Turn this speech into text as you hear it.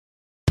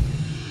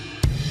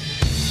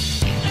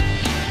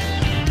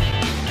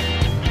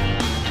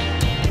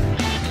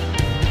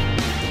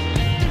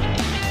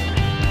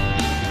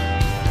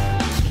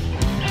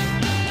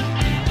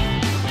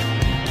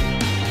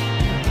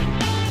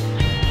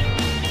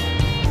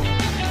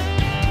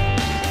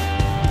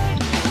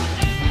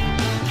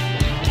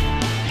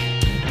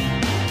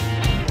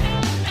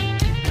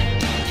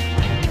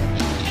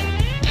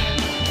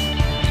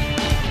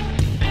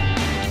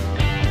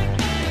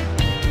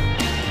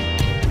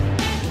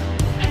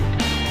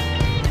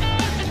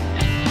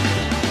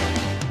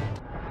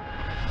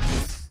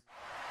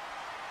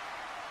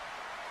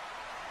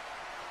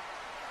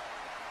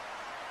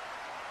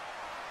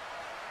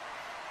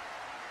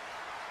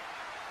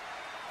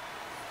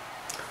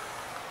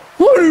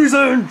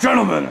Ladies and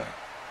gentlemen,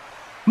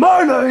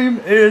 my name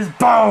is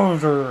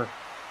Bowser,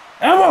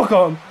 and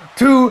welcome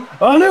to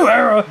a new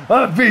era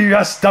of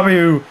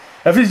VSW.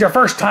 If this is your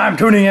first time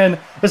tuning in,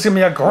 this is going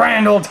to be a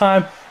grand old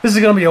time. This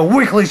is going to be a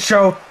weekly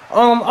show,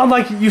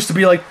 unlike it used to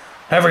be, like,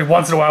 every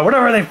once in a while,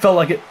 whatever they felt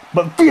like it.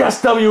 But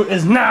VSW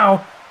is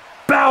now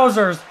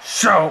Bowser's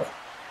show.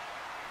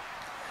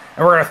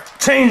 And we're going to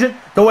change it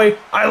the way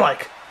I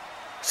like.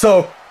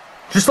 So,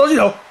 just to let you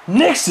know,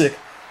 Nicsick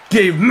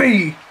gave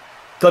me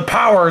the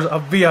powers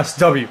of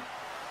VSW.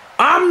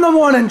 I'm the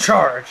one in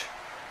charge.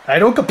 I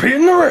don't compete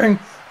in the ring.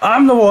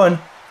 I'm the one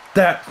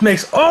that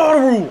makes all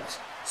the rules.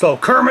 So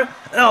Kermit,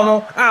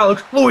 Elmo,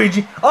 Alex,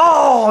 Luigi,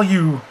 all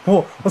you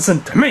will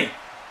listen to me.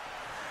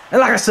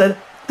 And like I said,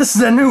 this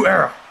is a new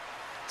era.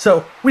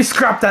 So we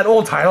scrapped that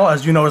old title.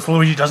 As you notice,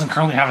 Luigi doesn't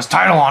currently have his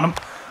title on him,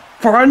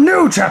 for a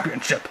new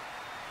championship.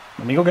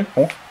 Let me go get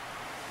it.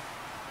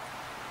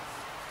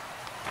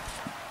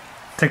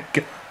 Take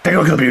a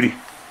look at the beauty.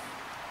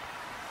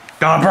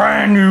 Got a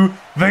brand new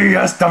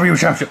VSW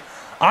championship.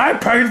 I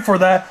paid for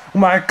that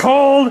with my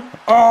cold,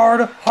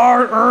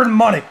 hard-earned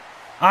money.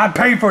 I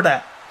paid for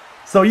that.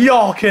 So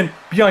y'all can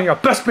be on your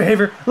best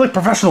behavior, look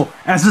professional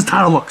as this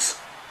title looks.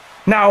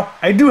 Now,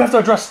 I do have to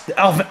address the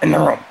elephant in the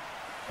room.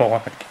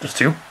 Well, just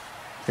two.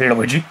 Here,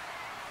 Luigi.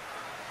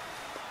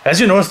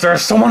 As you notice,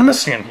 there's someone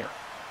missing in here.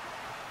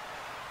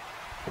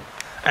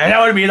 And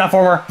that would be that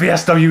former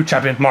VSW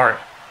champion, Mario.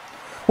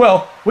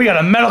 Well, we got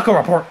a medical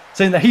report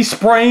saying that he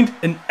sprained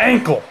an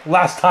ankle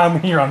last time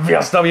here on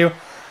VSW.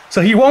 So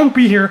he won't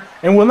be here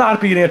and will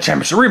not be getting a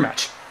championship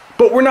rematch.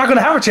 But we're not going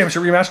to have a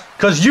championship rematch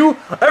because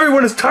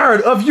everyone is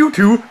tired of you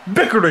two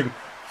bickering.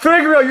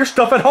 Figure out your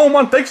stuff at home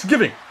on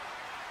Thanksgiving.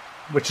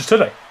 Which is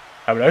today.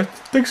 Have a nice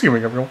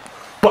Thanksgiving, everyone.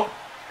 But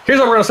here's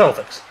how we're going to settle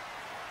things.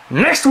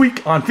 Next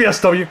week on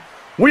VSW,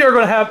 we are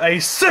going to have a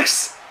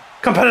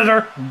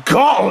 6-competitor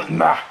gauntlet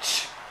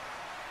match.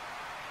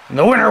 And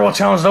the winner will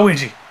challenge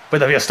Luigi for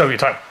the VSW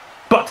title.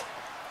 But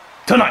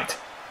tonight,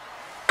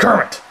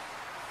 Kermit,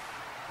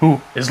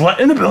 who is let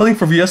in the building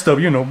for VSW,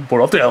 you know,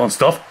 put off the L and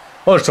stuff,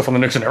 other stuff on the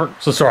Nicsick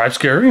Network, subscribe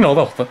scare, you know,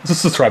 the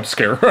subscribe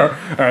scare.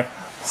 Alright.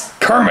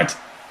 Kermit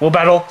will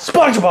battle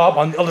SpongeBob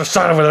on the other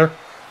side over there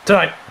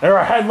tonight. They're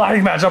a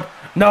headlining matchup.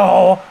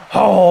 No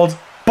holds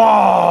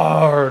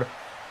barred.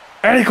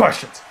 Any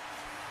questions?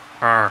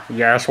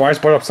 Yes, why is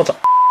SpongeBob such a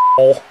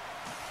hole?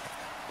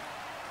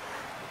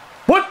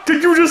 What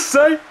did you just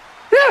say?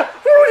 Yeah!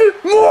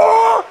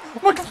 Oh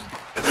my God.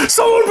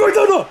 Someone bring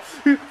that up!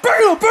 Bring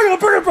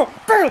it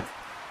up!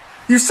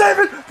 You save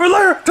it for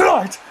later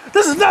tonight!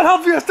 This is not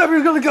how VSW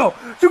is gonna go!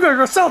 You guys are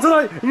gonna sell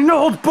tonight in your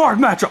no-holds-barred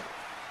matchup!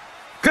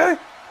 Okay?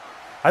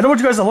 I don't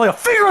want you guys to lay a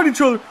finger on each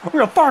other! We're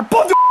gonna fire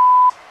both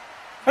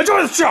your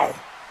enjoy the show!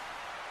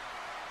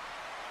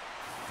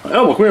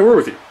 Elmo, come here, we're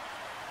with you.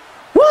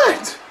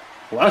 What?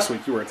 Last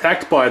week you were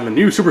attacked by the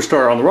new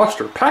superstar on the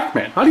roster,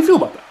 Pacman. How do you feel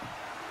about that?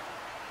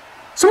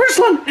 So we're just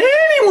letting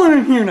anyone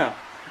in here now.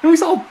 And we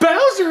saw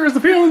Bowser as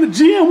apparently the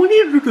GM. We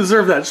need to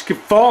deserve that. Just get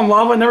fall in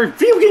lava in every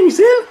video game he's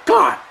in.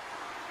 God.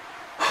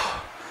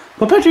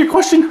 But back to your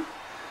question,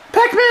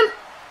 Pacman,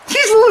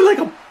 he's really like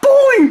a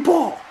bowling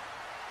ball.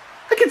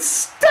 I can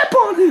step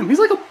on him. He's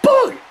like a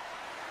bug.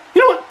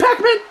 You know what,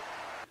 Pacman?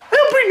 I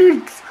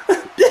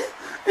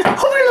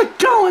hope you're not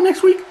going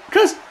next week,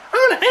 because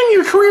I'm going to end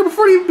your career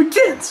before it even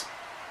begins.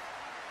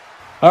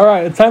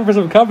 Alright, it's time for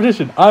some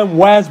competition. I'm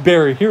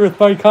Wazberry, here with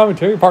my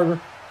commentary partner,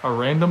 a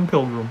random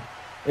pilgrim.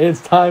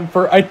 It's time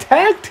for a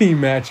tag team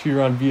match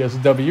here on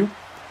VSW.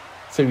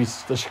 So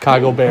he's the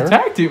Chicago Bear. A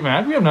tag team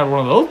match? We haven't had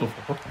one of those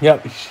before.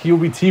 Yep, he'll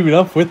be teaming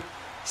up with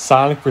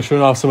Sonic for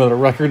showing off some of the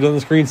records on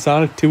the screen.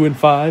 Sonic 2 and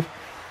 5.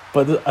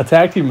 But a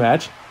tag team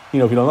match, you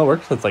know, if you don't know how it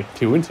works, it's like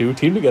 2 and 2,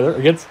 team together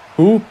against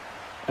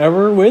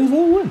whoever wins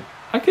will win.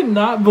 I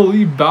cannot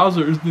believe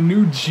Bowser is the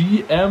new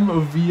GM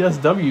of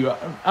VSW.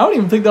 I don't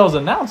even think that was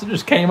announced. It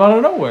just came out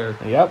of nowhere.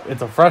 Yep,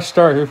 it's a fresh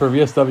start here for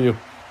VSW.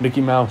 Mickey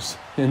Mouse.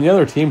 And the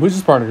other team, who's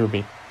his partner going to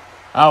be?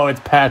 Oh, it's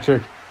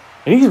Patrick.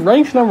 And he's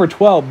ranked number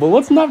 12, but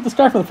let's not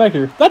distract from the fact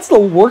here, that's the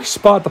worst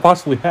spot to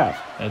possibly have.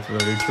 That's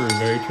very true,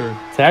 very true.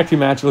 Tag team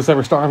match, looks like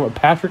we're starting with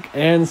Patrick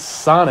and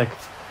Sonic.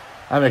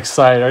 I'm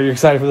excited. Are you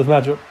excited for this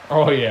matchup?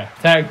 Oh, yeah.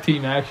 Tag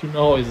team action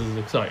always is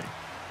exciting.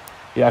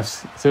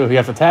 Yes, so you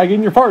have to tag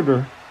in your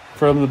partner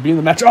for them to be in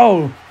the match.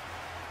 Oh!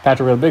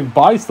 Patrick with a big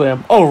body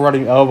slam. Oh,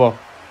 running elbow.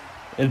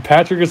 And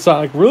Patrick and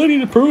Sonic really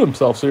need to prove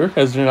themselves here,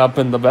 as they're not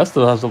been the best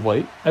of us of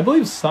late. I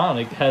believe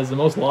Sonic has the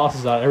most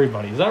losses out of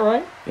everybody. Is that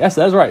right? Yes,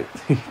 that's right.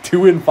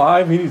 2 and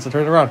 5. He needs to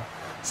turn around.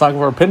 Sonic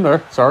for a pin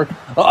there. Sorry.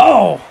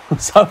 Oh!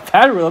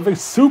 Patrick with a big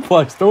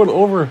suplex thrown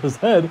over his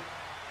head.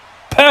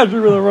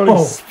 Patrick with a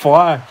running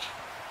splash.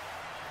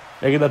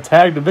 They get a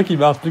tag to Mickey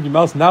Mouse. Mickey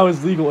Mouse now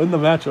is legal in the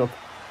matchup.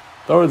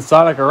 Throwing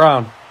Sonic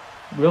around.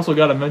 We also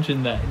got to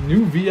mention that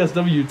new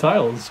VSW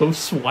title is so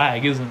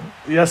swag, isn't it?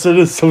 Yes, it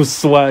is so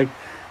swag.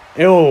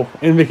 Ew,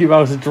 and Mickey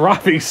Mouse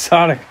dropping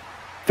Sonic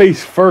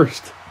face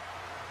first.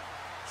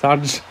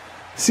 Sonic just...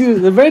 See,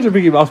 the advantage of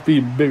Mickey Mouse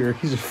being bigger,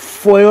 he's just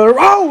flailing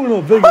around. Oh,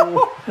 no, big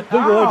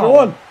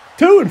one, 2,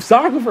 2, and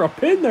Sonic for a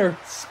pin there.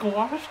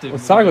 Squashed him.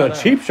 Sonic with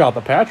a cheap shot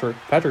to Patrick.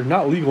 Patrick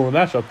not legal in the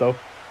matchup, though.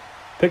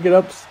 Pick it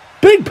up.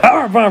 Big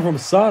power bomb from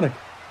Sonic.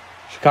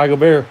 Chicago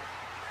Bear.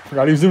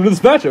 Forgot he was doing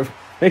this matchup.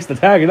 Makes the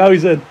tag, and now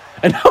he's in.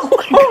 And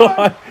oh my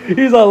God,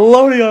 he's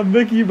unloading on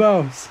Mickey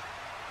Mouse.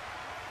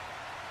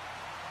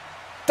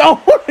 Oh,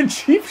 what a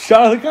cheap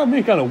shot. The guy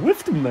kind of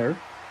whiffed him there.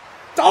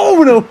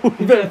 Oh, no.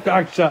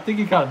 Back shot. I think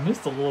he kind of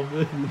missed a little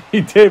bit.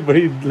 He did, but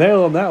he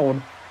nailed on that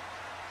one.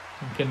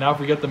 Okay, now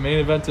forget the main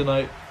event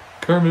tonight.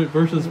 Kermit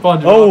versus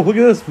SpongeBob. Oh, look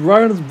at this.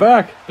 Right on his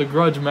back. The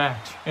grudge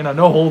match in a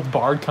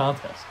no-holds-barred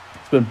contest.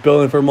 It's been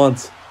building for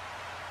months.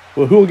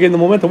 Well, who will gain the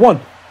momentum? 1,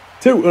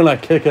 2, and I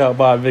kick out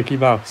by Mickey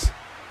Mouse.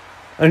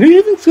 And who do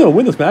you think's going to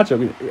win this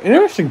matchup?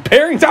 Interesting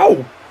pairings.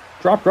 Oh!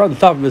 Dropped right on the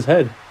top of his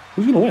head.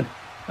 Who's going to win?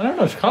 I don't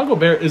know. Chicago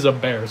Bear is a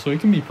bear, so he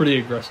can be pretty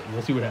aggressive.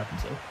 We'll see what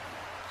happens, though.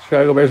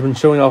 Chicago Bear's been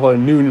showing off a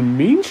new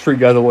mean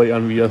streak as of late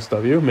on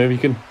VSW. Maybe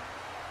he can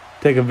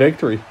take a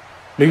victory.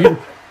 Maybe.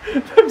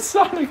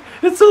 Sonic,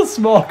 it's so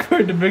small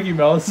compared to Mickey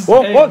Mouse. His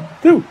Whoa, hand, 1,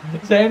 2.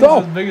 His hand is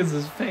as big as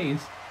his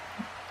face.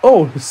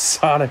 Oh,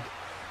 Sonic.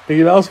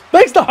 Mickey Mouse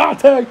makes the hot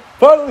tag.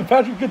 Finally,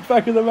 Patrick gets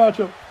back in the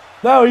matchup.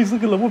 Now he's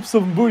looking to whoop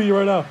some booty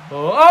right now.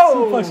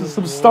 Oh! Suplexes,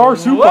 some star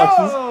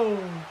suplexes.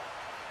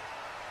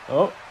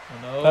 Oh.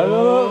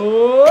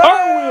 No.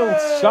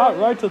 Cartwheel shot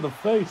right to the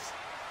face.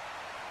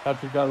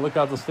 Patrick got to look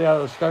out to stay out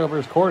of the Chicago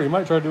Bears corner. He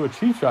might try to do a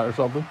cheap shot or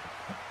something.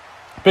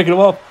 Picking him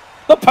up.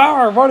 The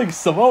power of running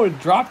Samoan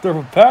dropped there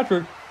from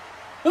Patrick.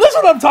 And this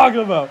is what I'm talking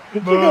about. Boo.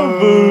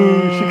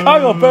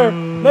 Chicago Bear.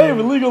 Not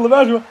even legal in the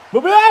matchup.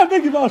 But we have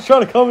Mickey Mouse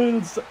trying to come in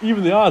and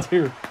even the odds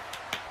here.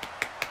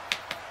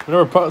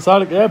 Whenever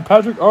Sonic and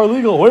Patrick are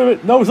legal. Wait a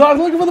minute. No, Sonic's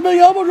looking for the big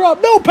elbow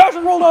drop. No,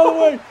 Patrick rolled out of the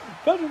way.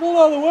 Patrick rolled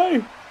out of the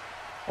way.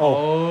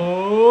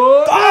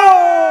 Oh!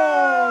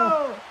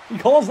 He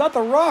calls that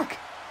the Rock.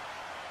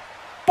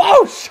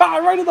 Oh,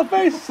 shot right in the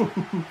face.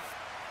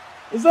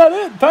 Is that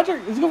it?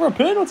 Patrick, is he going for a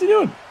pin? What's he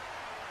doing?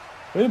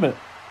 Wait a minute.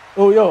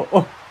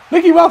 Oh,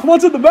 Mickey Mouse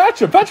wants in the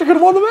matchup. Patrick could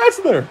have won the match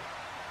there.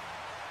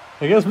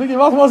 I guess Mickey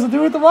Mouse wants to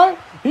do it the right.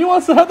 He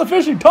wants to have the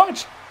fishing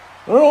touch.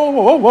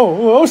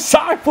 Oh,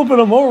 Sonic flipping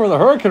him over the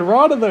Hurricane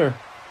Rod in there.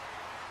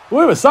 Wait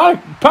a minute, Sonic,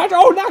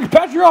 Patrick, knocking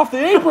Patrick off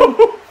the apron.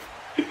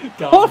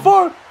 Call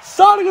for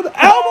Sonic with the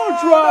elbow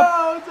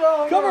drop.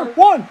 No, Cover,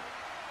 1,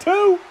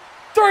 2,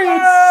 3,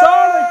 and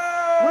Sonic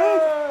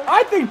wins.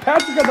 I think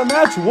Patrick got the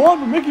match won,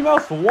 but Mickey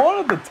Mouse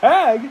wanted the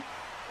tag,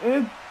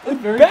 and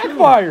it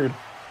backfired.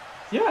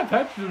 True. Yeah,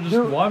 Patrick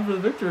just won for the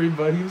victory,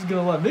 but he was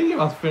going to let Mickey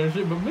Mouse finish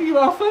it, but Mickey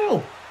Mouse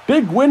failed.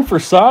 Big win for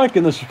Sonic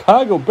and the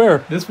Chicago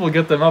Bear. This will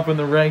get them up in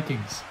the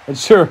rankings. And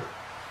sure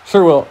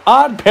will.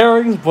 Odd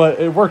pairings, but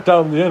it worked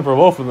out in the end for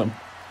both of them.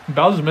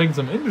 Bowser's making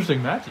some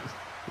interesting matches.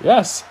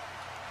 Yes.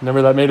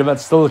 Remember that main event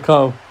still to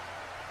come.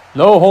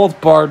 No holds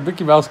barred.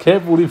 Mickey Mouse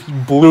can't believe he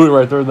blew it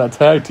right there in that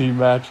tag team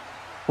match.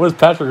 What is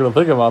Patrick going to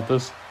think about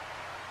this?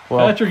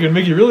 Well, Patrick and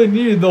Mickey really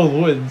needed those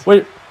wins.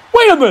 Wait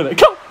a minute.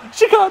 Come,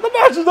 Chicago, the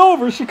match is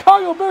over.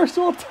 Chicago Bear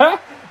still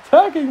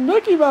attacking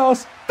Mickey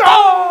Mouse.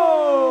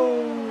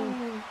 Oh!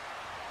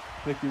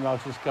 Mickey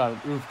Mouse just got an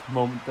oof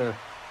moment there.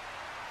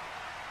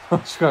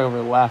 Chicago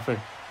Bear laughing.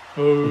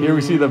 Oh. Here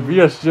we see the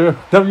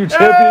VSW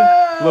champion,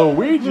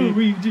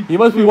 Luigi. He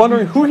must be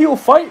wondering who he will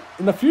fight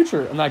in the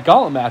future in that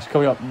gauntlet match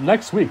coming up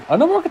next week. A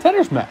number one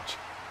contenders match.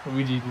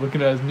 Luigi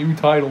looking at his new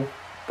title.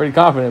 Pretty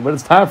confident, but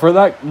it's time for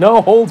that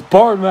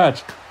no-holds-barred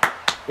match.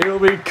 It will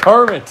be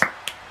Kermit,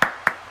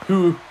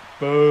 who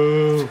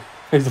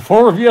is the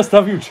former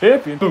VSW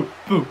champion.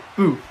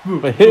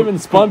 But him and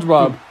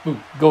SpongeBob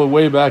go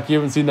way back. You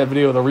haven't seen that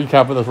video, the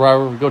recap of this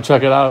rivalry, go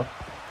check it out.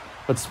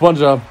 But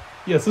SpongeBob.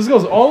 Yes, this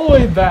goes all the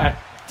way back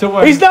to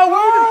when... He's not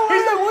waiting!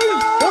 He's not waiting!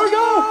 There we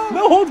go!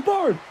 No holds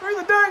barred! Where's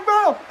the dang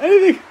bell?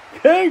 Anything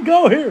can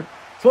go here.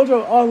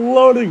 SpongeBob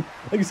unloading.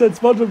 Like you said,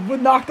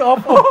 SpongeBob knocked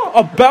off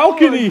a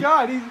balcony. Oh my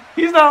God,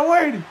 he's not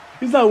waiting.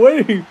 He's not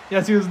waiting.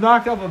 Yes, he was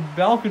knocked off a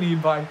balcony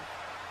by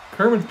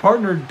Kermit's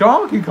partner,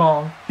 Donkey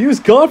Kong. He was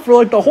gone for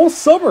like the whole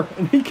summer,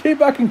 and he came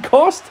back and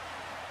cost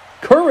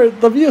Kermit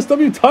the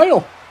VSW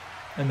title.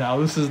 And now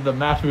this is the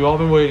match we've all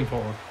been waiting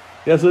for.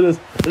 Yes, it is.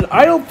 And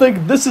I don't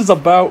think this is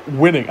about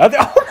winning. Oh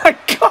my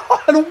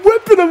God,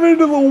 whipping him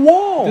into the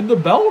wall. Did the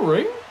bell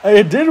ring?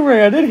 It did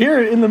ring. I did hear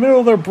it in the middle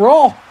of their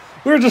brawl.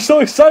 We were just so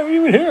excited we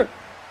didn't even hear it.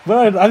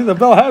 But I think the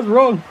bell has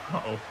rung.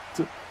 Uh-oh.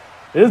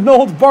 It is no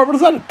holds barred. What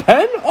is that, a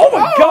pen? Oh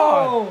my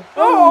God.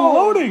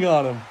 Unloading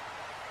on him. Like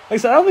I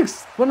said, I don't think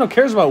SpongeBob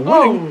cares about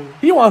winning.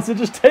 He wants to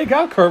just take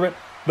out Kermit.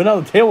 But now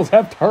the tables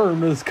have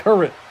turned. It's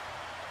Kermit.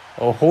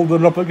 Holding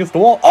it up against the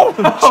wall.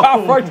 The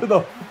chop right to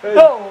the face.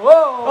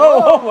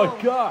 Oh my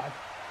God.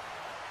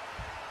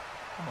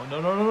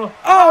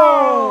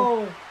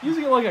 No.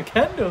 Using it like a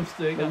kendo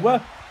stick.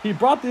 Well, he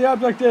brought the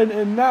object in,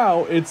 and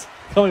now it's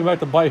coming back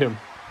to bite him.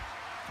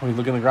 He's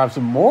looking to grab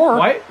some more.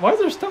 Why is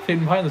there stuff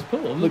hidden behind this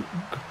pillow? Look,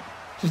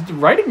 just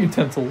writing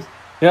utensils.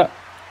 Yeah.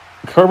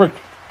 Kermit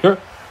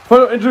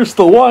introduced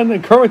the one,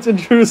 and Kermit's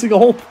introducing a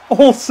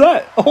whole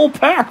set, a whole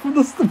pack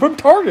from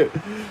Target.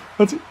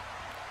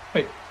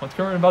 Wait, what's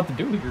Kermit about to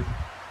do here?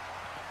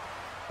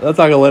 That's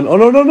not gonna land. Oh,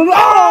 no, no, no, no.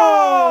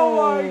 Oh,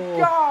 my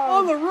God.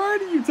 On the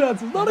writing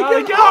utensils. Not Not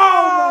again. again.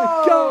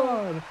 Oh, my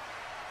God.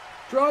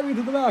 Driving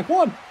to the back.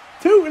 1,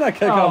 2, and I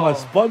kick out my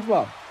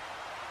SpongeBob.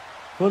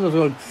 SpongeBob's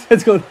going,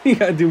 it's going, you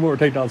gotta do more to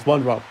take down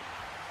SpongeBob.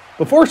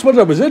 Before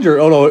SpongeBob was injured,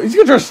 oh no, he's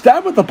gonna try to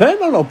stab with the pen?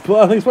 I don't know.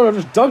 I think SpongeBob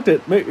just dunked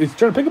it. Maybe he's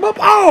trying to pick him up.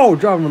 Oh,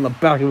 driving on the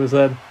back of his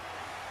head.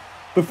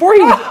 Before he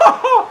was,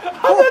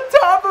 on the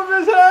top of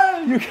his head.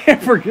 you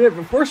can't forget,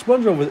 before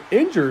SpongeBob was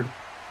injured,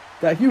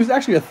 that he was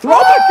actually a throw.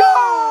 Oh my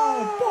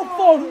God! Both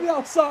fall to the Oh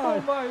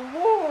outside. my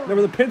Lord.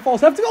 Remember the pinfalls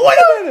have to go. Wait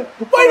a minute!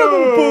 Wait a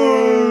minute!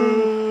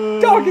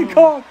 Boom! Donkey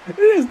Kong! It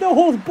is no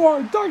holds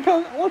barred. Donkey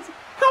Kong, how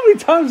many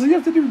times do you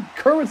have to do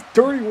Kermit's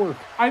dirty work?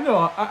 I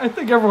know. I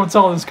think everyone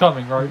saw this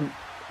coming, right?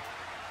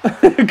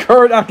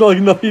 Kermit acted like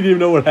nothing, he didn't even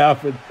know what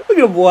happened. Look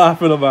at him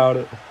laughing about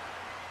it.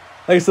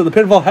 Like I said, the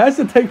pinfall has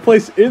to take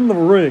place in the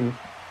ring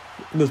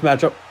in this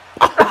matchup.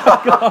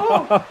 Oh,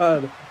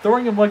 God.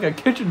 Throwing him like a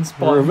kitchen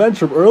sponge. Revenge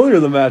from earlier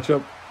in the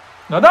matchup.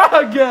 No, not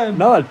again.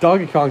 Now that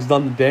Donkey Kong's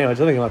done the damage,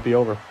 I think it might be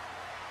over.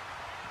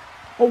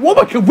 Oh,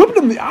 what?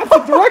 Whipping him the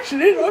opposite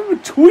direction in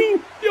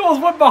between. He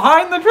almost went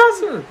behind the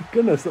dresser.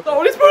 Goodness.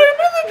 No, he's putting him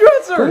in the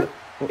dresser. Kermit?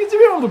 He's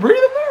even able to breathe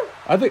in there.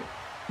 I think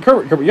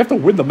Kermit, you have to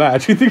win the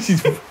match. He thinks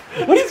he's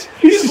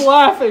He's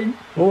laughing.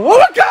 Oh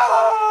my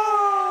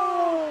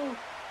God!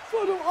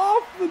 Put him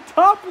off the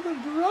top of the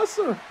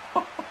dresser.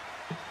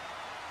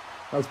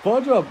 Now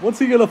SpongeBob, what's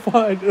he gonna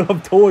find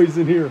of toys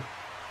in here?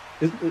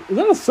 Is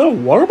that a set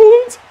of water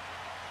balloons?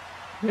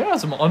 Yeah,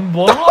 some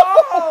unblown.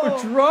 Oh,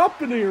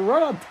 dropping here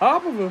right on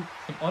top of him.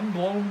 Some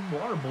unblown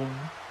water balloons.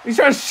 He's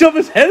trying to shove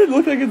his head and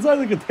look like inside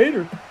the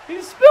container.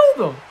 He spilled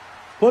them.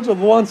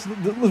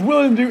 SpongeBob was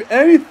willing to do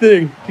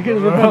anything to get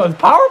his revenge.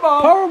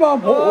 Powerbomb.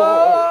 Powerbomb.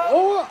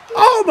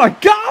 Oh my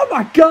God! Oh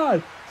my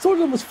God!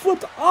 SpongeBob was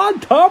flipped on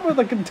top of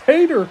the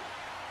container.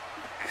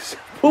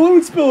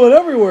 Balloon spilling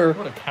everywhere.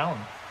 What a count.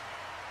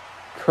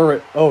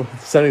 Kermit,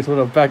 sending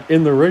someone back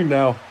in the ring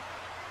now.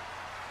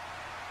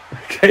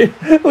 Okay,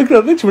 look at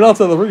that. They went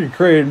outside the ring and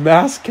created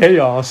mass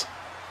chaos.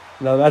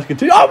 Now the match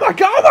continues. Oh my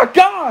God! Oh my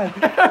God!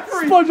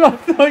 SpongeBob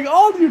throwing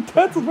all the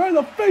utensils right in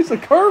the face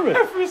of Kermit.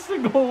 Every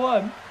single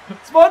one.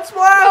 Sponge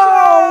splash!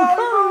 Oh,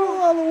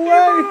 Kermit out of the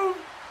way.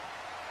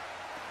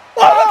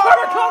 Oh, the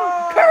Kermit Cutter!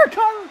 Kermit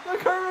Cutter! The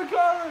Kermit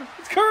Cutter!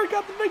 It's Kermit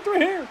got the victory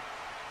here.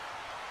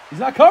 He's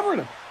not covering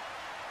him.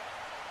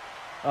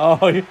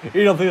 Oh, you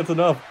don't think that's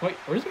enough. Wait,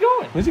 where's he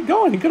going? Where's he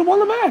going? He could have won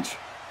the match.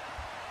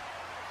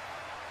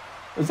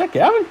 Is that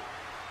Gavin?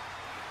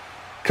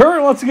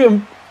 Kermit wants to get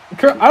him.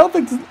 I don't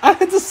think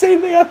it's the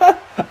same thing. I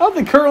don't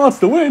think Kermit wants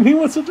to win. He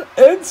wants to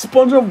end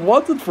SpongeBob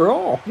once and for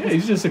all. Yeah,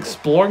 he's just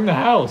exploring the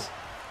house.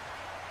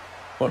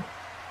 What?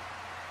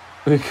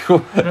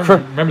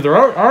 Remember, there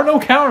are no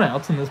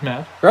countouts in this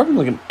match. Grabbing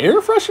like an air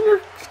freshener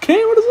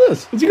can? What is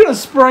this? Is he gonna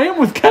spray him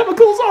with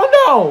chemicals? Oh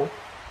no!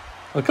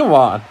 Oh, come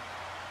on.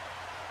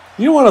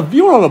 You don't want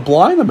to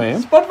blind the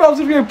man. SpongeBob's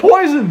gonna get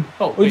poisoned.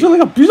 Oh, He's like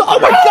oh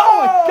my God! Oh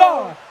my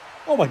God!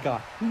 Oh my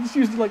God! He just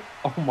used it like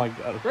oh my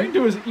God! Right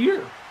into his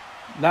ear.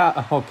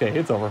 Nah, okay,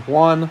 it's over.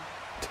 1,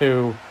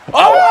 2.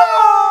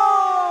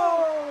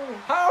 Oh!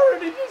 How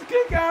did he just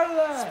kick out of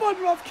that?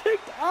 SpongeBob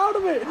kicked out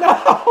of it.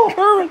 No,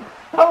 Kermit.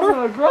 That was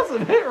an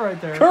aggressive hit right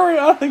there. Kermit,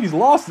 I think he's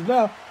lost it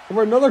now.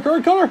 Over another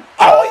Kermit Cutter.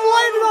 Oh, he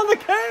landed on the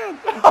can.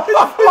 His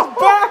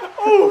back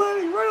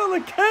landing right on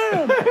the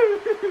can.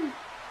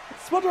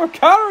 SpongeBob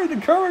countering the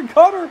Kermit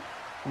Cutter.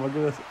 Oh my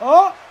goodness.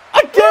 Oh,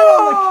 again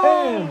on the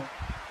can.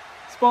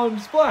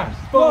 Sponge splash,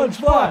 sponge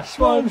splash,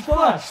 sponge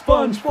splash,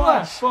 sponge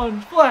splash,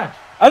 sponge splash.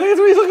 I think that's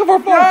what he's looking for,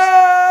 folks.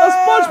 Yeah! A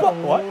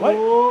SpongeBob. What?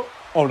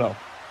 Oh no.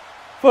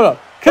 Put up.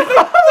 Think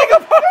about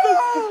this.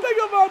 Think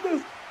about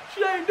this.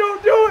 Shane,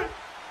 don't do it.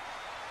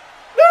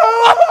 No!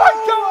 Oh my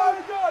God!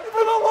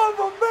 For the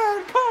love of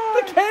mankind!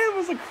 The can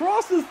was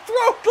across his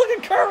throat. Look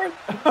at Kermit.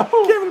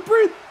 Can't even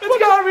breathe. It's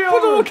gotta be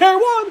over. Okay,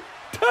 1,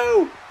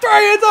 2, 3.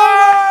 It's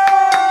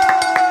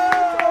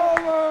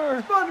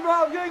over.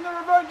 SpongeBob getting the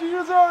revenge he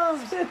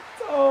deserves. It's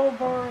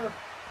over.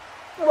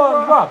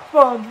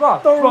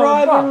 SpongeBob. The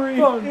rivalry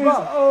is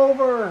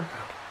over.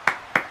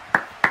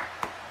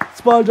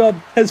 SpongeBob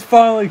has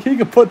finally, he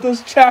can put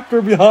this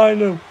chapter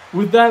behind him.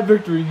 With that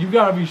victory, you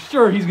gotta be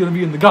sure he's gonna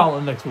be in the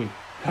gauntlet next week.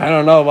 I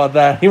don't know about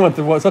that. He went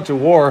through such a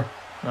war.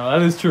 No,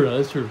 that is true. That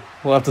is true.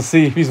 We'll have to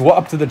see if he's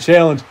up to the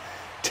challenge.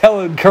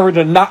 Telling Kermit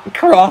to not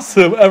cross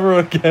him ever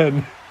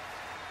again.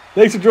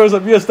 Thanks for joining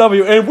us on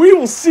VSW, and we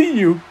will see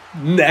you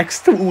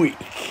next week.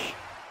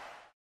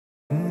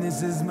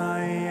 This is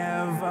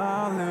my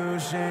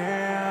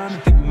evolution.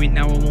 Think with me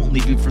now, I won't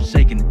leave you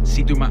forsaken.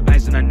 See through my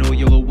eyes and I know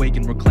you'll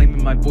awaken.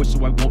 Reclaiming my voice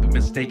so I won't be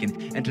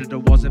mistaken. Enter the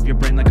walls of your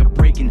brain like a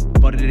breaking.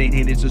 But it ain't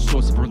hate, it's a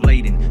source of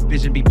relating.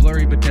 Vision be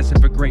blurry but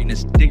destined for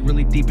greatness. Dig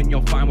really deep and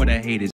you'll find what I hate is.